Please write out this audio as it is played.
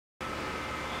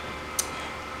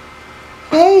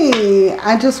Hey,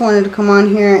 I just wanted to come on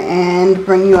here and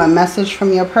bring you a message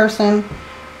from your person.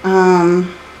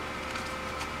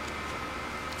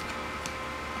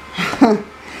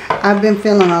 I've been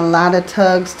feeling a lot of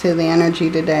tugs to the energy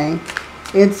today.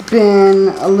 It's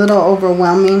been a little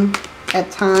overwhelming at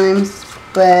times,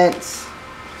 but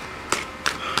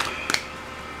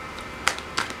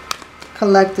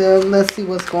collective, let's see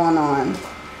what's going on.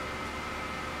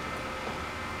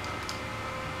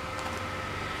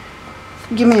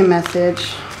 Give me a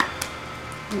message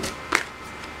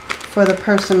for the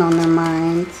person on their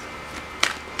minds.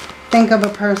 Think of a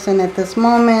person at this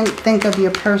moment. Think of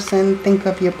your person. Think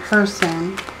of your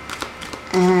person.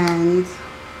 And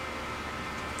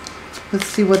let's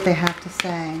see what they have to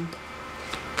say.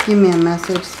 Give me a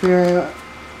message, Spirit.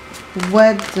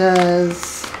 What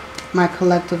does my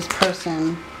collective's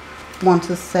person want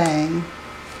to say?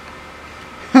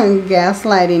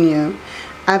 Gaslighting you.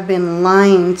 I've been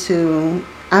lying to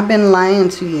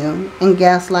you and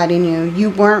gaslighting you. You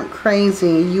weren't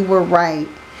crazy. You were right.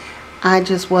 I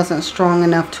just wasn't strong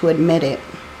enough to admit it.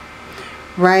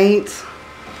 Right?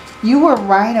 You were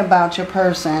right about your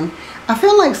person. I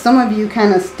feel like some of you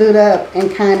kind of stood up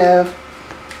and kind of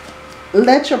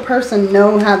let your person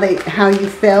know how you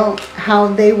felt, how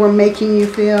they were making you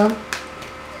feel.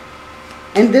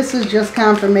 And this is just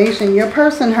confirmation. Your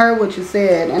person heard what you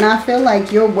said. And I feel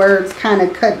like your words kind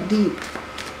of cut deep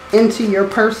into your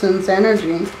person's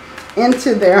energy,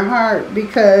 into their heart.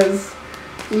 Because,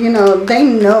 you know, they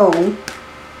know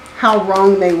how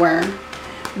wrong they were.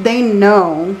 They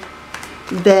know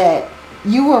that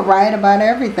you were right about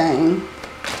everything.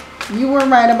 You were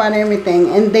right about everything.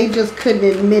 And they just couldn't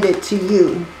admit it to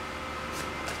you.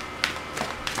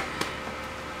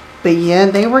 But yeah,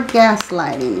 they were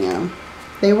gaslighting you.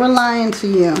 They were lying to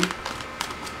you.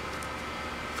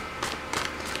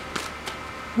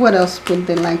 What else would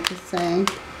they like to say?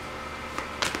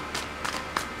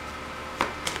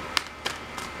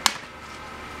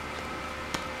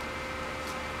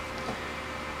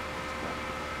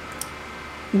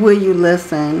 Will you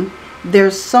listen?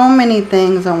 There's so many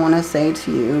things I want to say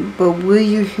to you, but will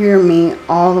you hear me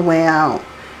all the way out?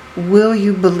 Will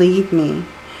you believe me?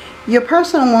 Your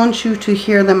person wants you to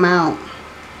hear them out.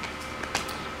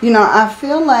 You know, I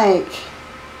feel like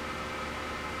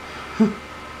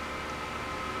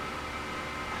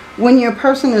when your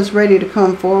person is ready to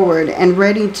come forward and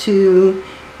ready to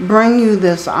bring you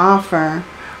this offer,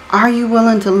 are you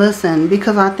willing to listen?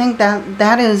 Because I think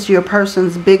that is your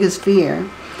person's biggest fear,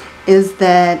 is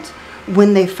that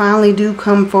when they finally do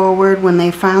come forward, when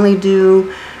they finally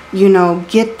do, you know,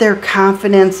 get their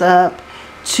confidence up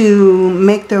to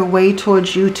make their way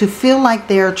towards you, to feel like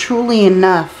they are truly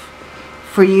enough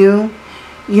for you,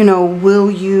 you know,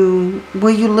 will you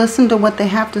listen to what they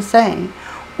have to say?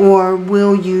 Or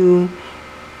will you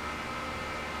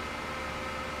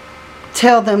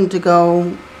tell them to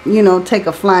go, you know, take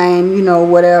a flying, you know,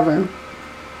 whatever?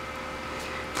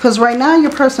 Because right now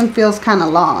your person feels kind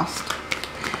of lost.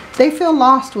 They feel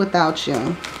lost without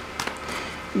you.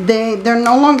 They're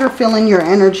no longer feeling your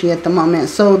energy at the moment.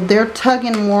 So they're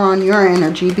tugging more on your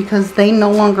energy because they no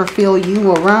longer feel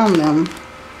you around them.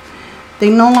 They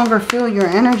no longer feel your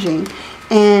energy.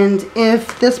 And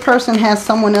if this person has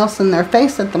someone else in their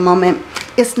face at the moment,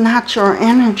 it's not your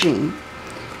energy.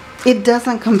 It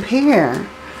doesn't compare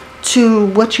to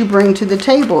what you bring to the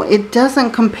table. It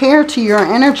doesn't compare to your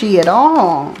energy at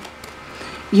all.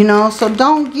 You know, so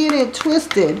don't get it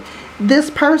twisted.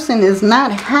 This person is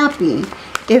not happy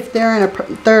if they're in a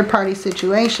third-party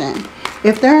situation.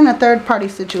 If they're in a third-party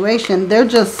situation, they're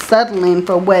just settling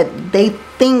for what they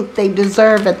think they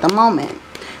deserve at the moment.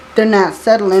 They're not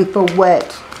settling for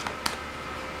what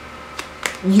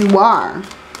you are.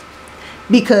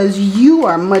 Because you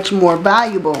are much more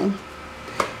valuable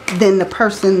than the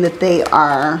person that they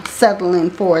are settling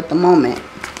for at the moment.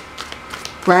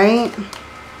 Right?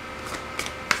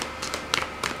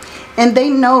 And they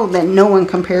know that no one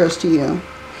compares to you.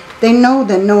 They know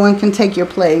that no one can take your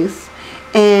place.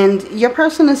 And your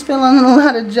person is feeling a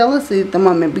lot of jealousy at the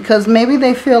moment because maybe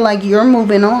they feel like you're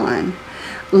moving on.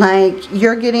 Like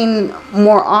you're getting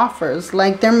more offers.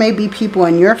 Like there may be people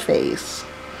in your face.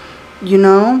 You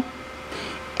know?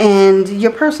 And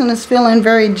your person is feeling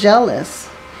very jealous.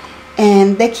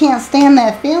 And they can't stand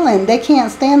that feeling. They can't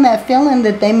stand that feeling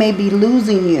that they may be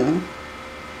losing you.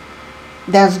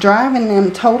 That's driving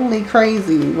them totally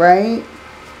crazy, right?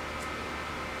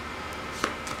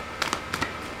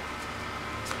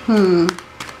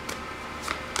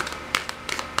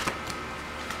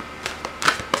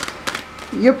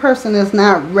 Your person is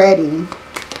not ready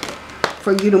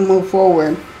for you to move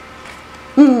forward.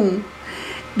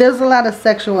 There's a lot of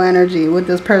sexual energy with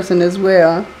this person as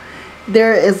well.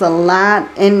 There is a lot,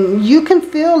 and you can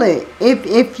feel it.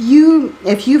 If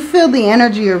you feel the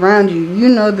energy around you, you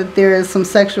know that there is some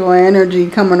sexual energy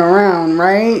coming around,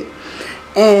 right?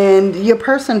 And your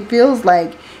person feels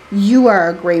like you are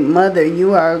a great mother,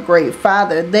 you are a great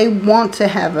father. They want to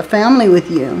have a family with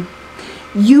you.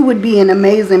 You would be an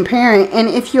amazing parent. And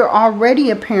if you're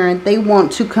already a parent, they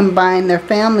want to combine their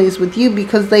families with you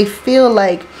because they feel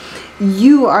like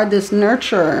you are this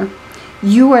nurturer.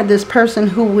 You are this person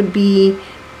who would be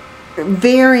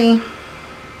very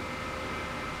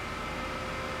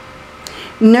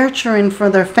nurturing for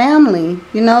their family,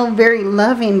 you know, very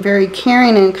loving, very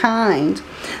caring and kind.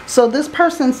 So this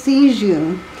person sees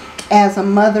you as a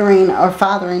mothering or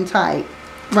fathering type,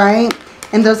 right?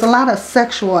 And there's a lot of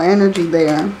sexual energy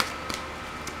there.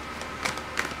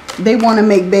 They want to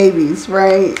make babies,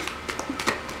 right?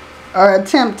 Or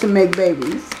attempt to make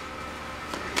babies.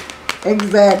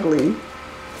 Exactly.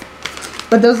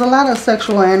 But there's a lot of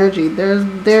sexual energy.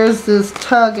 There's this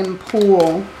tug and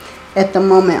pull at the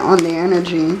moment on the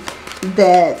energy,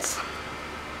 that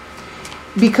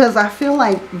because I feel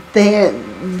like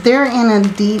they're in a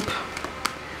deep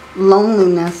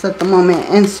loneliness at the moment,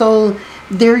 and so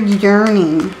they're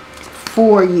yearning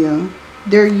for you.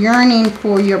 They're yearning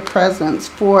for your presence,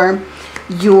 for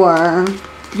your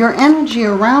energy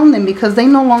around them, because they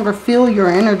no longer feel your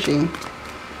energy.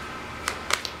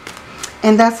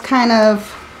 And that's kind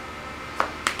of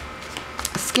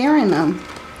scaring them.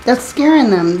 That's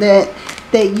scaring them that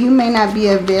you may not be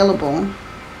available.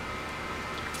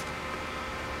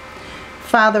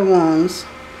 Father wounds.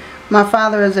 My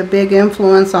father is a big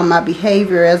influence on my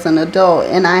behavior as an adult,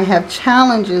 and I have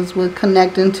challenges with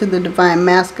connecting to the divine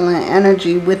masculine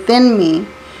energy within me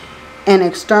and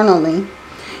externally.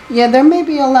 Yeah, there may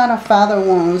be a lot of father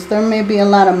wounds. There may be a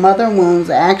lot of mother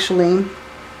wounds, actually.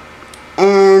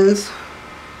 And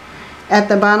at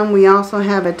the bottom, we also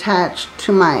have attached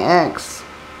to my ex.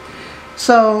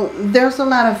 So there's a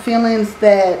lot of feelings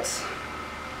that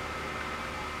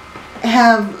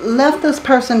have left this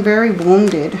person very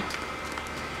wounded.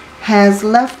 Has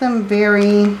left them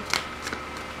very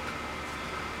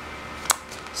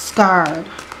scarred.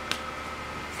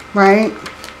 Right?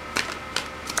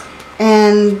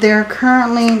 And they're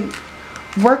currently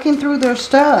working through their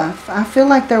stuff. I feel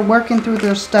like they're working through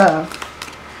their stuff.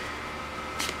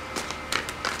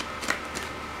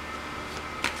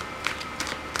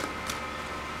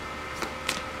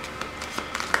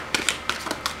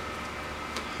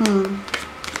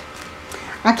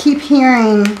 I keep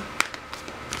hearing,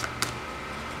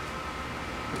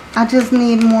 I just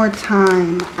need more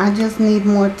time. I just need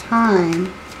more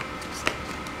time.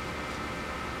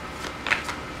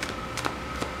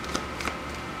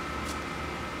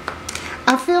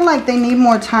 I feel like they need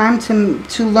more time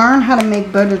to learn how to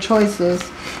make better choices,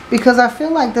 because I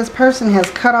feel like this person has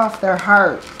cut off their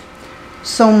heart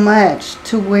so much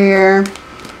to where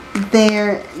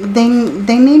they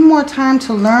need more time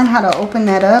to learn how to open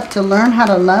that up, to learn how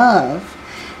to love,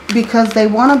 because they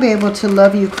want to be able to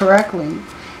love you correctly.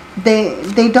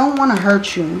 They don't want to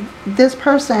hurt you. This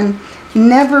person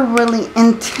never really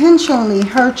intentionally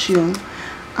hurt you.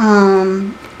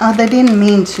 They didn't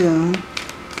mean to.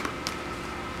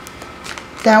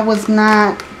 That was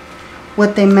not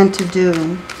what they meant to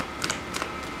do.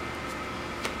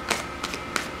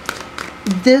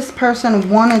 This person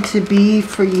wanted to be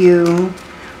for you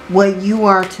what you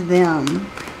are to them.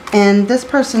 And this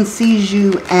person sees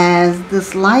you as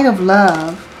this light of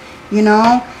love. You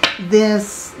know,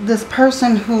 this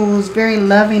person who's very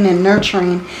loving and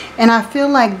nurturing. And I feel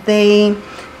like they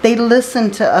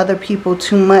listened to other people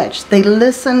too much. They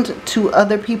listened to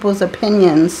other people's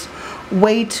opinions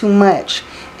way too much.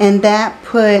 And that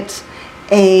put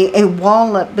a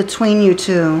wall up between you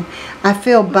two. I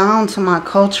feel bound to my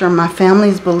culture, my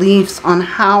family's beliefs on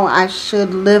how I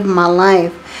should live my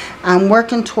life. I'm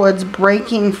working towards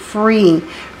breaking free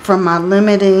from my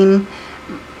limiting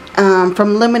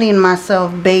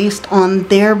myself based on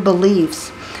their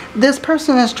beliefs. This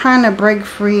person is trying to break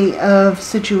free of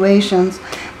situations,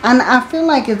 and I feel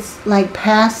like it's like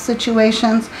past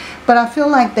situations, but I feel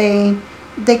like they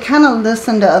kind of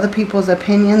listen to other people's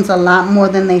opinions a lot more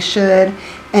than they should,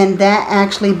 and that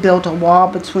actually built a wall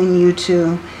between you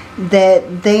two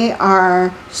that they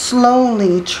are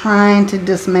slowly trying to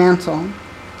dismantle,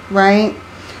 right?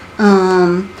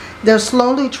 They're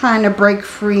slowly trying to break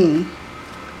free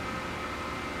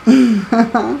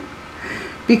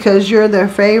because you're their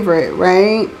favorite,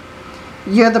 right?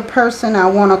 You're the person I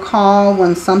want to call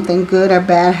when something good or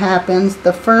bad happens.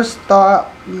 The first thought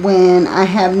when I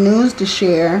have news to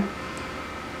share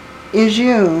is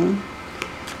you.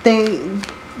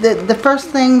 the first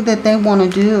thing that they want to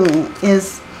do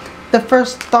is, the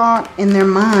first thought in their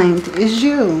mind is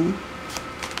you.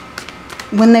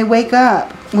 When they wake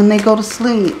up, when they go to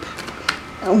sleep,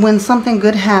 when something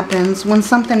good happens, when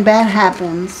something bad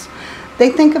happens, they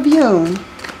think of you,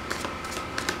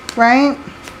 right?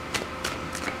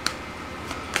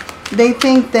 They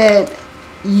think that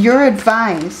your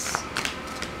advice,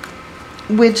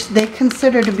 which they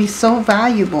consider to be so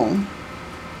valuable,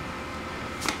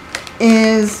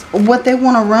 is what they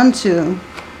want to run to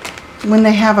when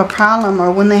they have a problem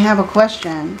or when they have a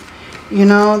question. You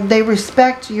know, they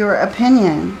respect your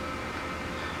opinion.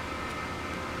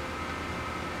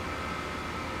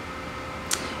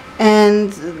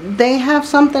 And they have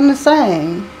something to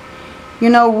say. You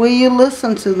know, will you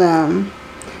listen to them?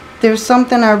 There's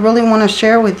something I really want to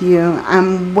share with you.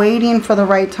 I'm waiting for the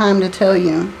right time to tell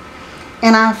you.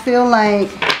 And I feel like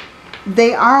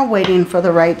they are waiting for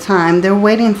the right time. They're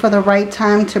waiting for the right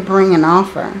time to bring an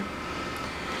offer.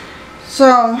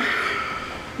 So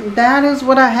that is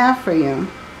what I have for you.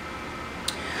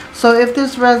 So if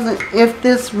this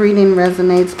reading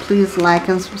resonates, please like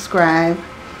and subscribe.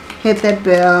 Hit that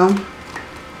bell.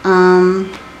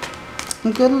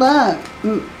 Good luck.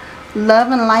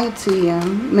 Love and light to you.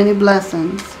 Many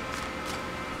blessings.